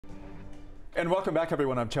And welcome back,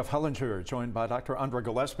 everyone. I'm Jeff Hellinger, joined by Dr. Andra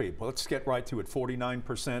Gillespie. Well, let's get right to it.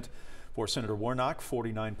 49% for Senator Warnock,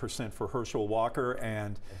 49% for Herschel Walker,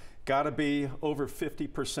 and got to be over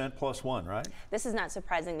 50% plus one, right? This is not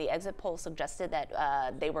surprising. The exit poll suggested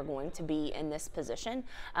that they were going to be in this position.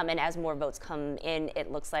 And as more votes come in,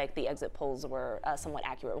 it looks like the exit polls were somewhat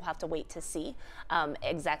accurate. We'll have to wait to see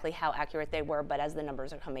exactly how accurate they were. But as the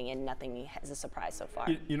numbers are coming in, nothing is a surprise so far.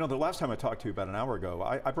 You know, the last time I talked to you about an hour ago,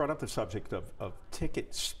 I brought up the subject of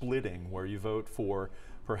ticket splitting, where you vote for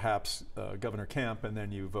perhaps Governor Kemp and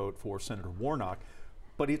then you vote for Senator Warnock.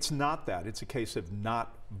 But it's not that. It's a case of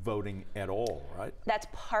not voting at all, right? That's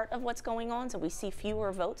part of what's going on. So we see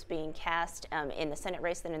fewer votes being cast in the Senate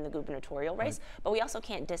race than in the gubernatorial race. Right. But we also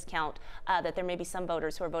can't discount that there may be some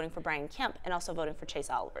voters who are voting for Brian Kemp and also voting for Chase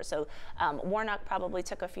Oliver. So Warnock probably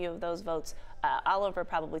took a few of those votes. Oliver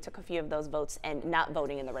probably took a few of those votes, and not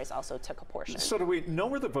voting in the race also took a portion. So do we know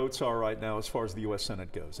where the votes are right now as far as the U.S.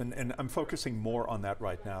 Senate goes? And I'm focusing more on that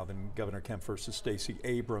right now than Governor Kemp versus Stacey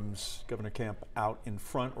Abrams. Governor Kemp out in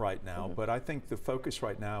front right now, but I think the focus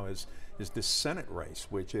right now is this Senate race,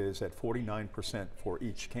 which is at 49% for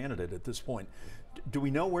each candidate at this point. Do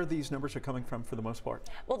we know where these numbers are coming from for the most part?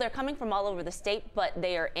 Well, they're coming from all over the state, but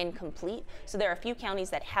they are incomplete. So there are a few counties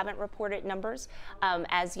that haven't reported numbers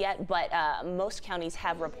as yet, but most counties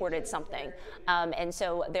have reported something. And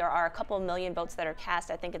so there are a couple million votes that are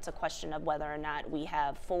cast. I think it's a question of whether or not we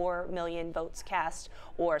have 4 million votes cast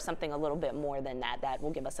or something a little bit more than that. That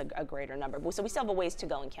will give us a greater number. So we still have a ways to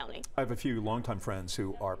go in counting. I have a few longtime friends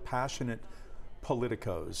who are passionate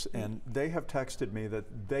politicos, and they have texted me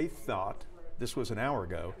that they thought, this was an hour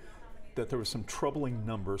ago, that there was some troubling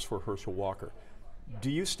numbers for Herschel Walker.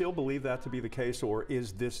 Do you still believe that to be the case, or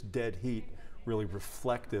is this dead heat really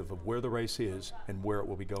reflective of where the race is and where it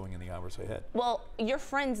will be going in the hours ahead? Well, your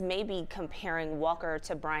friends may be comparing Walker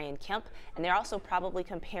to Brian Kemp, and they're also probably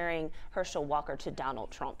comparing Herschel Walker to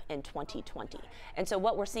Donald Trump in 2020. And so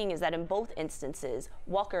what we're seeing is that in both instances,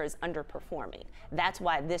 Walker is underperforming. That's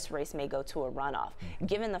why this race may go to a runoff.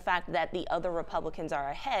 Given the fact that the other Republicans are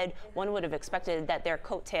ahead, one would have expected that their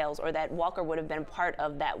coattails, or that Walker would have been part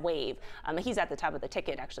of that wave. He's at the top of the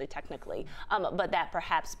ticket, actually, technically, but that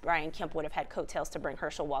perhaps Brian Kemp would have had coattails to bring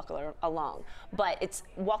Herschel Walker along. But it's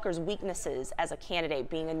Walker's weaknesses as a candidate,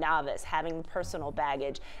 being a novice, having personal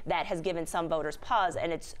baggage, that has given some voters pause,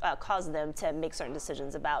 and it's caused them to make certain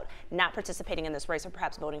decisions about not participating in this race, or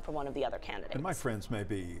perhaps voting for one of the other candidates. And my friends may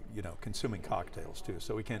be, you know, consuming cocktails too,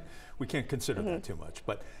 so we can't consider that too much.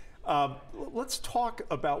 But let's talk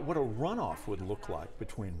about what a runoff would look like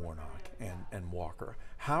between Warnock and Walker.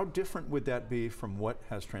 How different would that be from what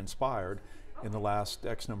has transpired in the last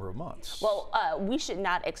X number of months? Well, we should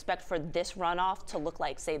not expect for this runoff to look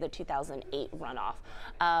like, say, the 2008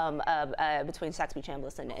 runoff between Saxby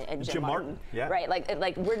Chambliss and Jim Martin. Yeah. Right,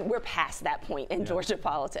 like we're past that point in Georgia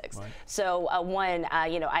politics. Right. So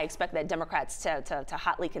you know, I expect that Democrats to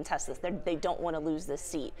hotly contest this. They don't want to lose this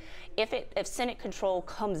seat. If Senate control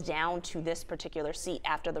comes down to this particular seat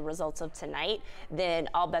after the results of tonight, then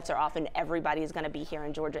all bets are off, and everybody is going to be here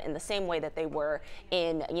in Georgia in the same way that they were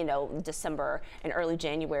in, you know, December and early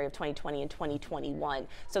January of 2020 and 2021.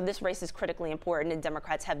 So this race is critically important, and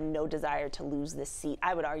Democrats have no desire to lose this seat,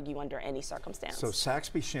 I would argue, under any circumstance. So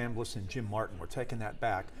Saxby Chambliss and Jim Martin, we're taking that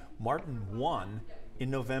back. Martin won in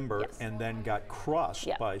November, yes, and then got crushed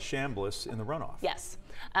by Chambliss in the runoff. Yes.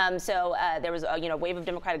 So there was a wave of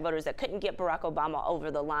Democratic voters that couldn't get Barack Obama over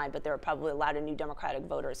the line, but there were probably a lot of new Democratic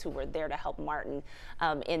voters who were there to help Martin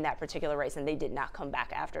in that particular race, and they did not come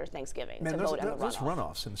back after Thanksgiving to vote in the runoff. Those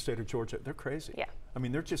runoffs in the state of Georgia, they're crazy. Yeah. I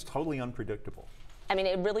mean, they're just totally unpredictable. I mean,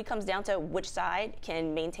 it really comes down to which side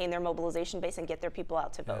can maintain their mobilization base and get their people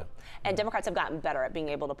out to vote. And Democrats have gotten better at being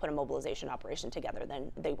able to put a mobilization operation together than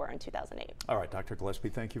they were in 2008. All right, Dr. Gillespie,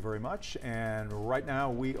 thank you very much. And right now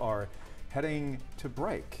we are heading to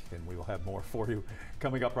break, and we will have more for you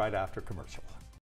coming up right after commercial.